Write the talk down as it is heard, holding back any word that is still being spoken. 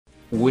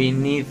we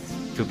need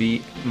to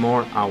be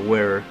more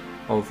aware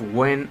of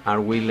when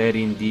are we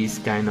letting this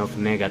kind of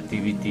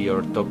negativity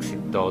or toxic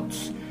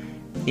thoughts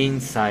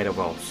inside of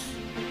us.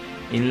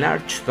 In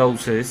large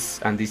doses,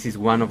 and this is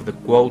one of the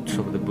quotes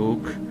of the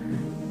book,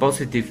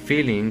 positive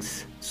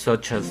feelings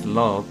such as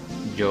love,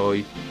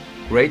 joy,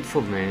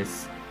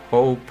 gratefulness,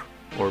 hope,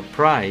 or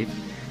pride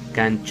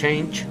can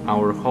change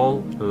our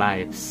whole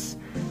lives.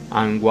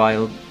 And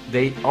while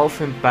they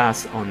often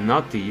pass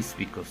unnoticed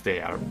because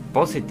they are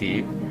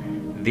positive,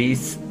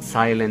 these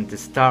silent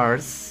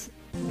stars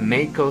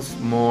make us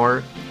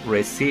more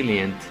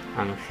resilient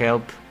and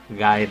help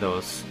guide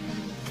us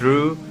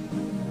through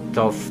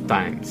tough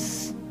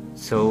times.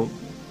 So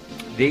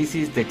this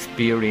is the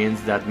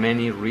experience that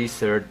many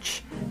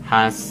research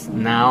has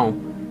now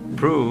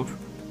proved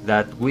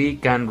that we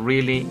can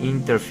really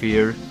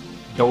interfere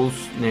those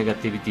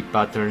negativity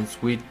patterns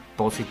with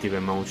positive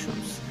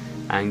emotions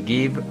and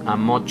give a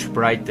much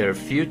brighter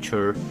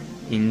future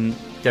in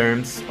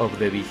terms of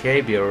the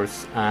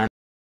behaviors and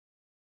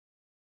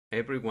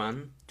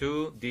everyone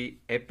to the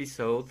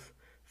episode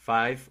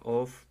 5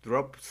 of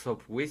Drops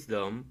of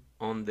Wisdom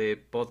on the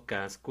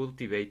podcast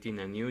Cultivating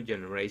a New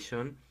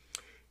Generation.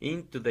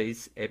 In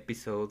today's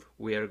episode,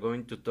 we are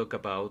going to talk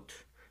about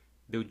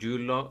do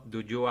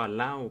you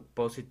allow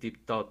positive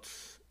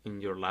thoughts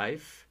in your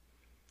life?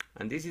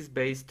 And this is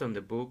based on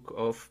the book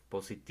of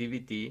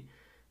Positivity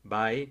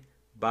by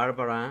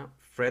Barbara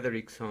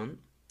Fredrickson.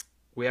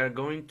 We are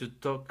going to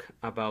talk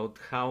about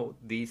how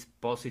these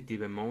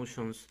positive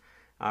emotions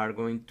are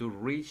going to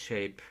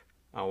reshape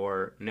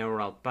our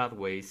neural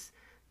pathways.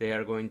 They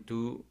are going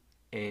to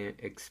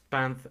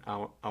expand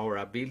our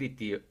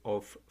ability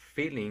of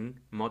feeling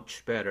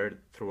much better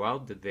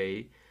throughout the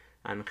day,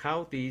 and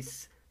how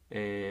these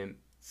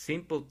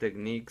simple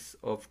techniques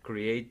of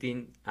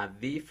creating a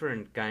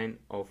different kind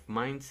of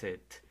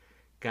mindset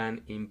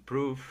can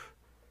improve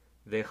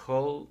the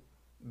whole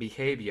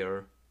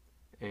behavior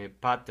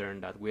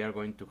pattern that we are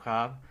going to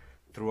have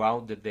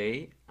throughout the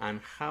day, and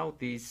how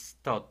these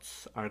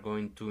thoughts are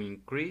going to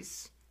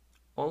increase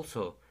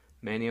also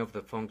many of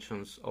the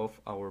functions of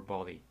our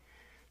body.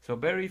 So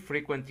very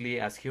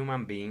frequently as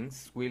human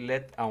beings, we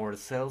let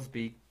ourselves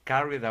be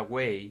carried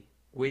away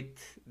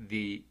with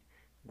the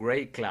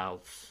gray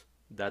clouds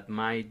that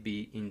might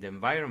be in the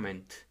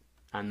environment,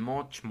 and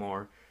much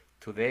more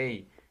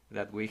today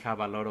that we have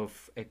a lot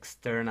of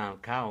external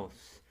chaos.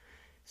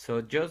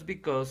 So just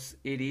because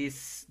it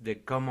is the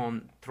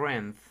common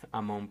trend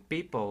among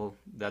people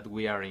that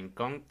we are in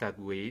contact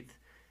with,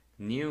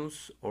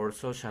 news or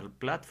social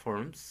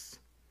platforms,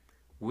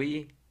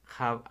 we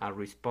have a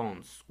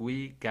response.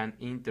 We can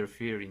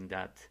interfere in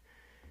that.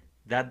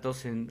 That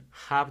doesn't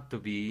have to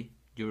be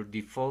your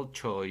default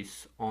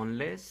choice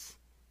unless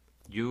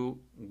you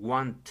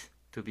want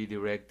to be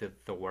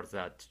directed towards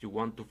that. You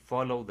want to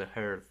follow the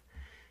herd.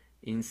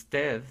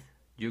 Instead,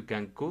 you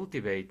can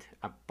cultivate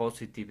a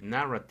positive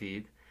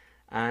narrative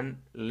and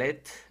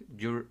let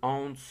your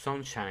own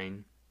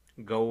sunshine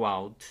go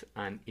out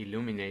and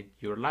illuminate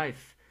your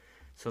life.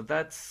 So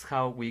that's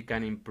how we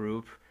can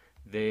improve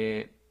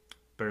the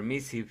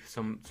permissive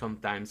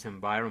sometimes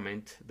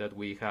environment that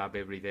we have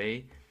every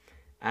day,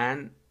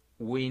 and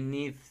we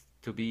need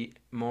to be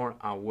more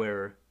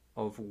aware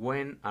of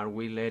when are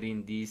we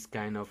letting this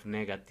kind of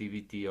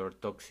negativity or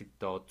toxic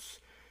thoughts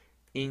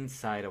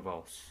inside of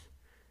us.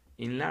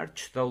 In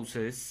large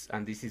doses,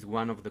 and this is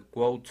one of the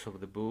quotes of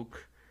the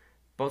book,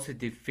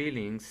 positive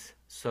feelings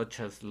such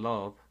as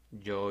love,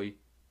 joy,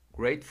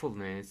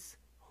 gratefulness,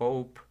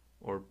 hope,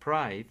 or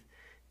pride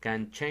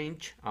can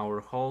change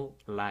our whole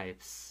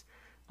lives.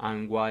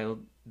 And while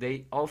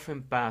they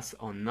often pass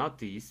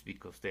unnoticed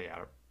because they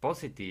are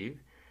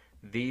positive,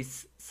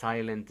 these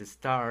silent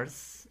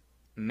stars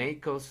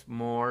make us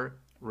more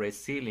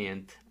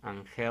resilient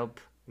and help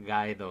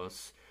guide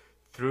us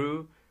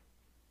through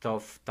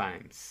tough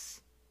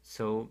times.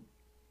 So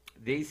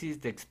this is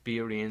the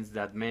experience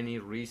that many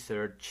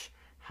research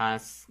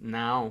has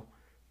now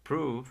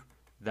proved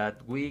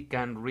that we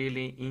can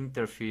really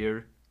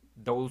interfere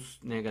those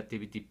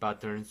negativity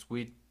patterns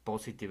with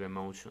positive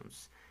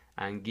emotions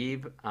and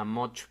give a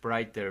much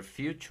brighter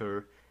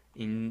future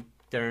in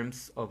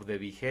terms of the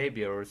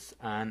behaviors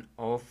and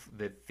of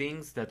the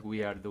things that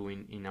we are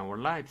doing in our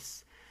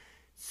lives.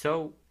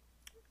 So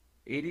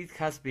it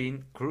has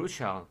been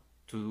crucial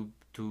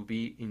to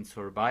be in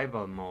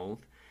survival mode,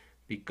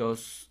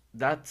 because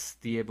that's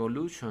the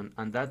evolution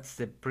and that's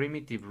the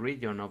primitive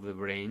region of the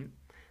brain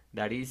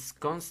that is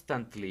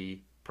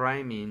constantly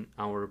priming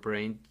our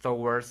brain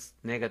towards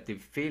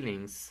negative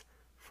feelings.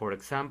 For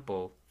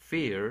example,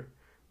 fear,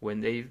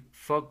 when they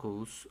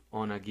focus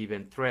on a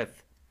given threat.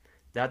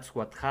 That's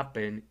what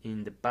happened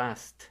in the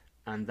past,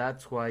 and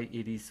that's why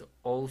it is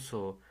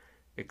also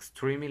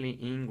extremely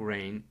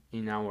ingrained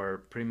in our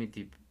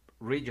primitive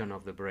region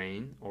of the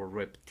brain or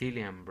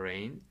reptilian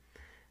brain,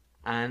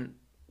 and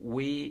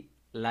we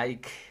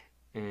like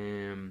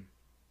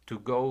to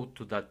go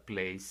to that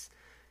place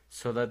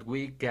so that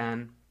we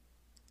can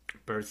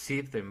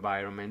perceive the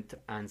environment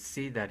and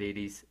see that it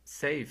is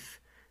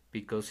safe,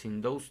 because in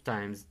those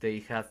times they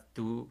have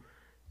to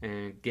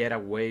get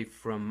away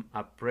from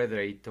a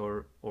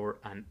predator or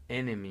an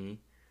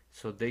enemy,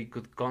 so they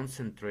could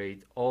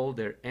concentrate all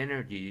their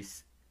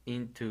energies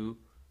into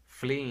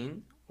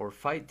fleeing or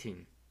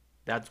fighting.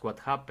 That's what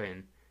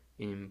happened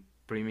in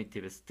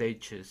primitive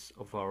stages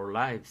of our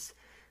lives,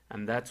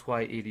 and that's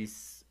why it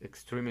is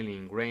extremely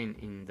ingrained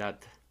in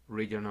that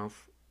region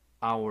of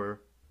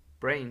our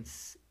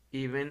brains,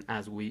 even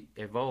as we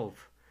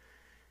evolve.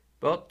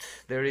 But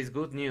there is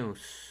good news.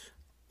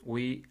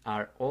 We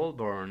are all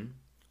born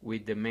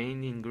with the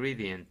main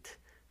ingredient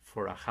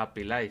for a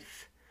happy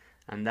life,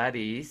 and that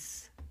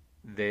is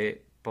the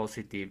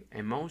positive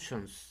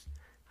emotions.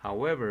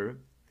 However,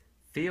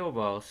 few of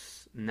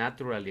us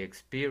naturally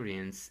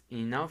experience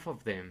enough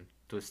of them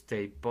to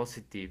stay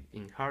positive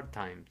in hard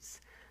times,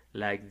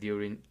 like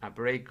during a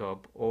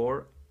breakup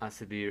or a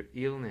severe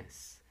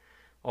illness.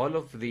 All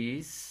of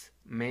these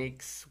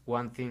makes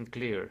one thing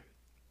clear.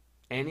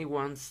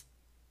 Anyone's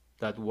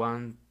that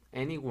one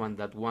Anyone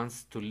that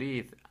wants to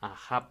live a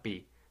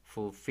happy,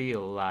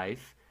 fulfilled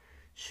life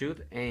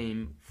should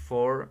aim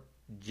for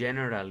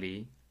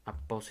generally a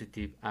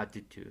positive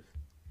attitude.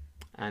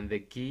 And the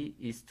key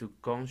is to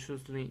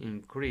consciously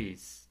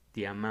increase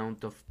the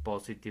amount of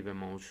positive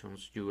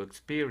emotions you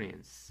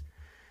experience.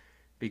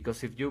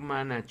 Because if you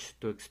manage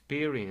to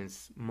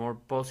experience more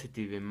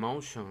positive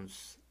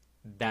emotions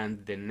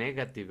than the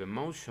negative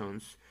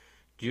emotions,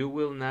 you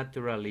will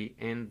naturally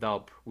end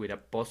up with a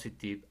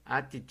positive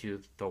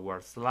attitude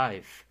towards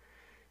life.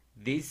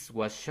 This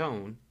was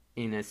shown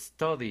in a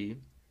study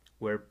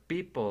where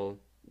people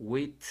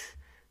with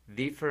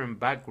different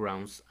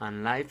backgrounds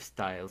and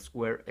lifestyles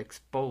were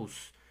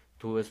exposed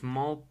to a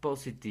small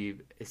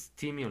positive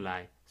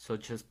stimuli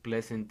such as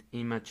pleasant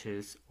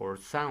images or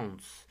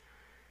sounds.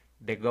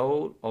 The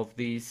goal of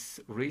this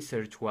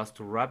research was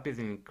to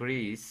rapidly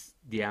increase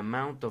the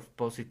amount of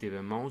positive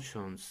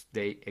emotions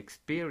they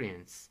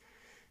experience.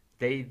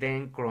 They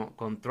then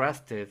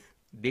contrasted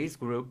this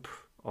group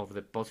of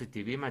the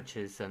positive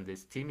images and the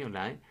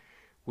stimuli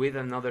with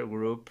another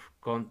group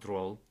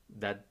control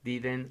that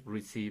didn't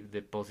receive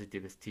the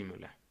positive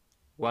stimuli.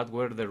 What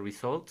were the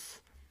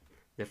results?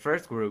 The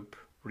first group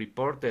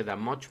reported a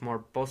much more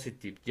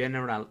positive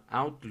general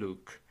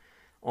outlook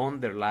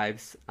on their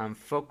lives and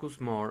focused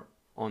more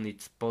on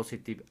its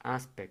positive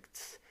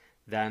aspects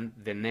than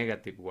the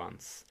negative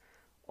ones.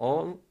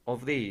 All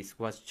of this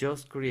was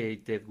just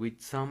created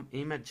with some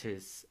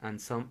images and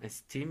some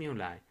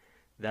stimuli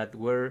that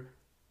were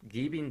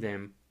giving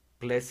them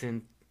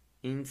pleasant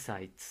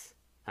insights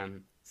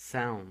and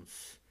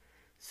sounds.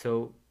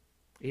 So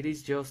it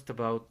is just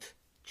about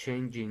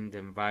changing the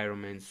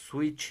environment,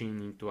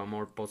 switching into a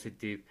more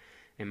positive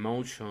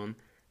emotion,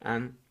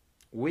 and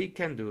we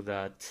can do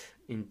that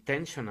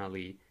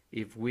intentionally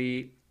if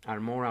we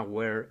are more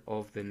aware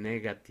of the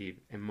negative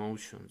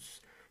emotions.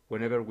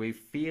 Whenever we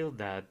feel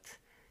that,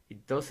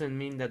 it doesn't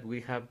mean that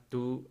we have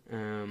to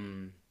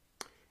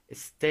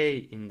stay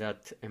in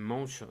that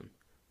emotion.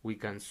 We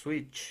can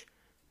switch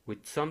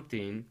with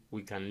something,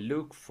 we can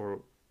look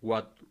for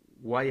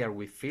why are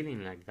we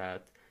feeling like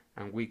that,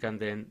 and we can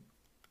then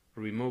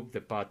remove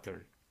the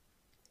pattern.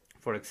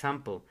 For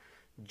example,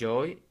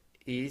 joy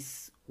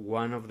is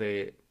one of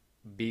the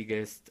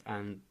biggest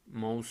and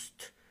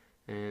most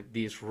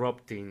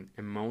disrupting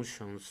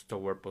emotions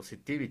toward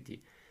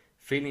positivity.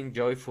 Feeling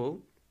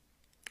joyful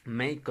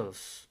make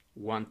us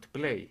want to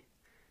play,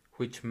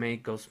 which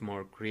make us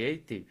more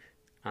creative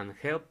and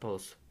help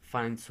us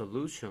find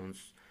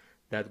solutions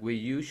that we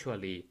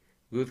usually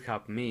would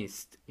have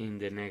missed in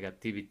the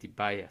negativity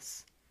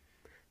bias.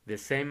 The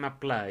same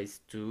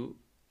applies to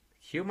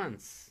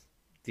humans.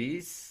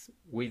 This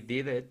we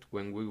did it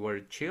when we were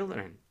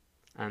children,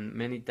 and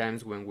many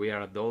times when we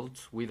are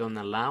adults we don't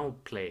allow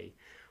play,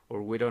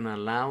 or we don't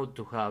allow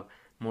to have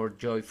more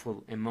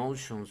joyful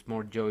emotions,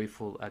 more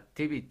joyful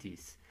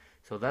activities.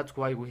 So that's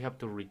why we have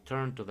to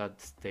return to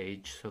that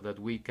stage so that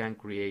we can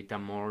create a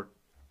more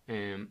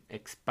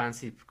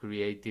expansive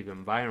creative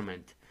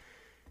environment.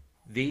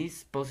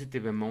 These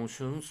positive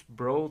emotions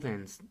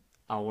broadens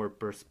our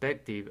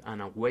perspective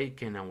and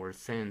awaken our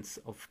sense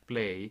of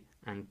play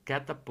and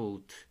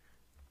catapult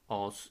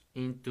us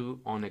into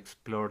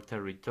unexplored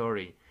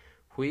territory,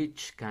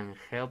 which can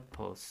help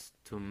us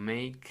to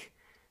make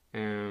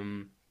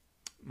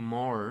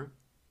more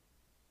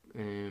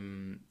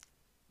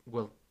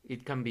well,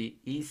 it can be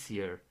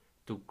easier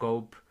to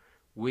cope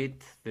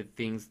with the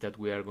things that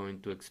we are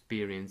going to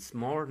experience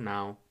more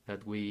now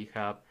that we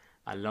have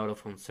a lot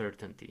of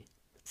uncertainty.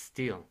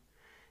 Still,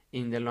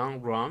 in the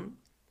long run,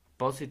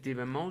 positive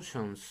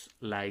emotions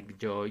like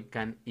joy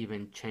can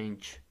even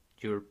change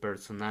your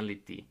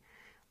personality,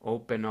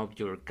 open up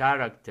your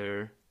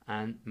character,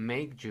 and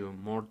make you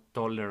more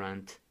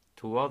tolerant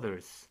to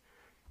others.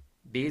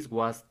 This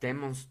was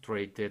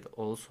demonstrated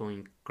also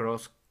in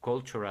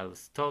cross-cultural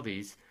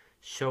studies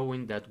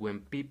showing that when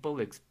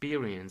people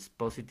experience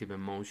positive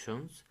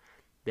emotions,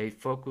 they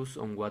focus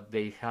on what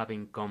they have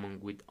in common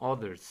with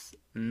others,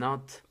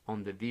 not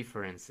on the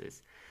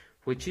differences,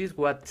 which is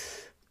what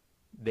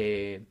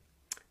the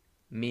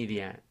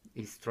media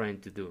is trying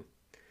to do.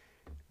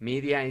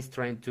 Media is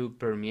trying to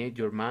permeate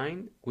your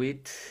mind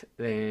with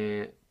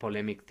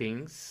polemic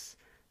things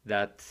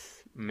that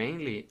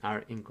mainly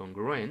are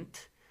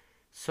incongruent,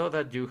 so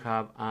that you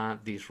have a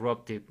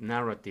disruptive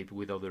narrative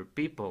with other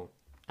people,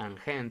 and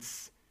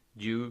hence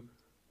you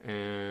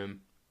um,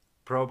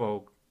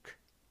 provoke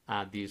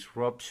a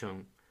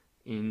disruption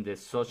in the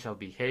social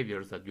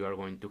behaviors that you are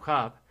going to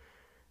have.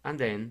 And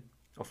then,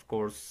 of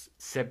course,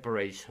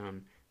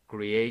 separation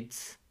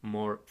creates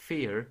more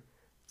fear,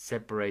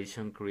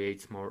 separation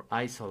creates more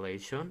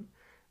isolation,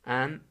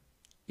 and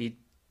it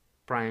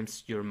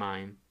primes your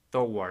mind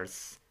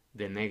towards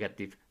the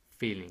negative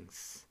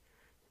feelings.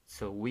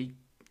 So we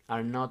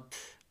are not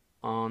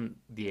on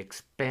the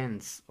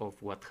expense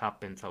of what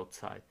happens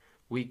outside.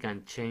 We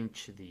can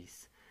change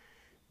this.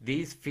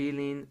 This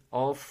feeling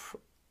of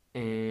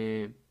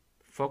uh,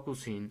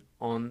 focusing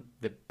on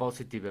the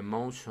positive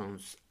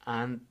emotions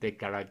and the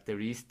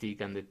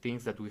characteristic and the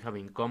things that we have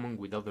in common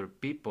with other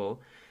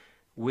people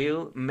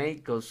will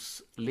make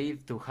us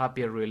lead to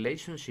happier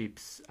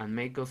relationships and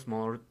make us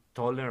more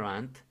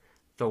tolerant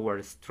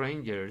towards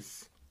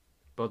strangers.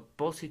 But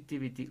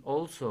positivity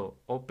also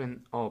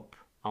opened up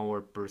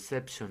our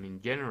perception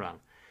in general.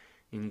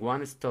 In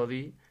one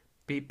study,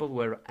 people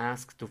were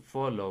asked to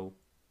follow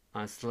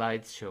a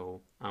slideshow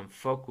and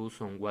focus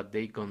on what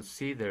they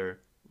consider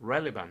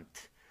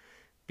relevant.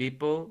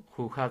 People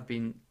who have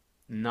been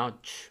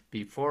nudged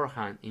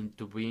beforehand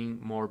into being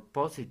more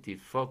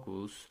positive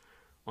focus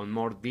on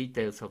more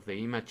details of the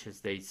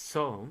images they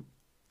saw,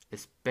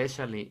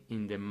 especially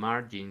in the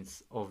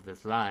margins of the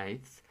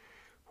slides,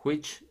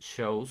 which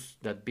shows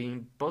that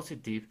being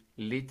positive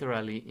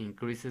literally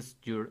increases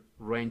your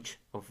range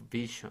of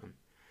vision.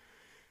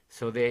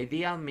 So the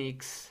ideal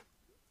mix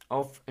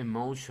of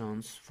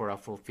emotions for a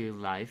fulfilled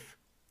life,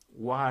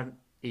 what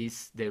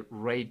is the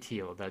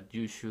ratio that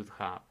you should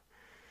have?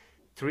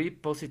 3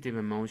 positive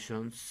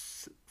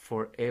emotions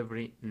for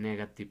every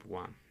negative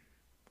one.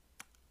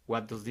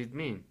 What does this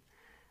mean?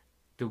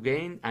 To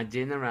gain a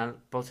general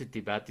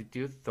positive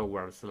attitude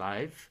towards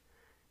life,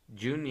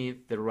 you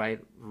need the right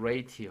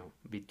ratio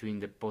between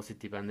the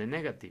positive and the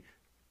negative.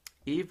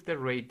 If the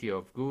ratio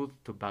of good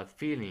to bad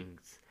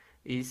feelings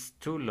is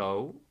too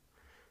low,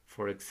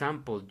 for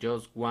example,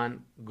 just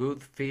one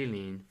good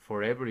feeling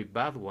for every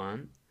bad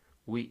one,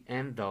 we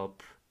end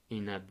up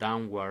in a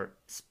downward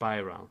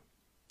spiral,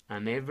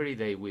 and every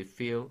day we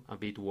feel a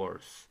bit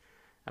worse,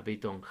 a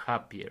bit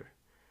unhappier.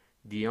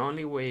 The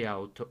only way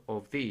out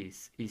of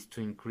this is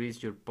to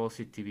increase your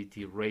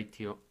positivity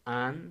ratio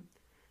and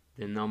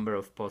the number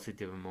of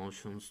positive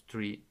emotions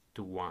 3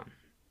 to 1.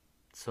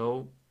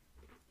 So,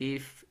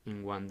 if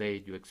in one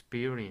day you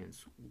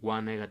experience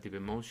one negative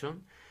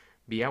emotion,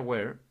 be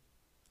aware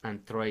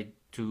and try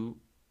to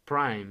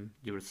prime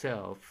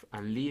yourself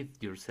and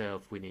lead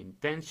yourself with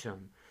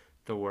intention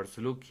towards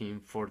looking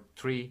for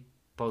 3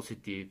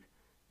 positive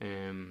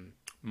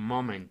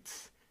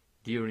moments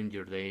during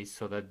your day,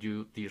 so that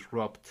you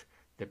disrupt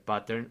the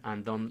pattern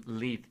and don't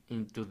lead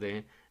into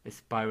the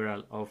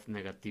spiral of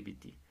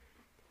negativity.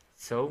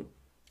 So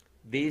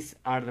these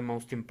are the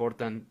most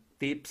important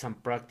tips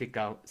and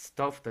practical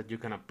stuff that you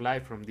can apply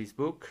from this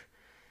book.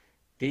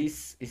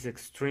 This is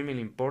extremely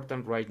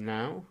important right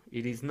now.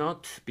 It is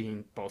not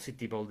being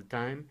positive all the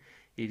time,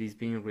 it is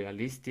being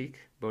realistic,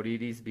 but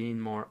it is being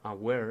more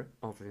aware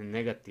of the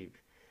negative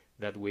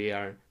that we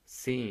are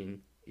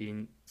seeing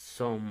in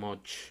so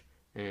much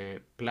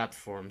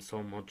platforms,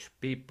 so much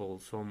people,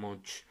 so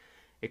much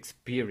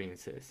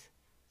experiences.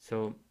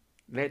 So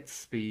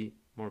let's be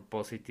more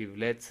positive.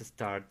 Let's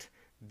start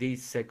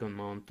this second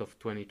month of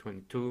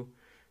 2022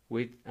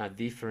 with a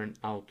different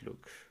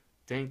outlook.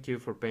 Thank you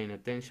for paying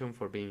attention,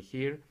 for being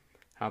here.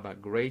 Have a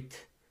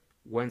great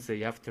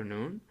Wednesday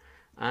afternoon,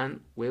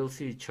 and we'll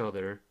see each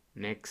other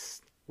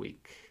next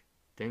week.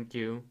 Thank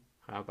you.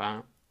 Have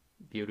a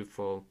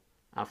beautiful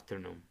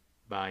afternoon.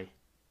 Bye.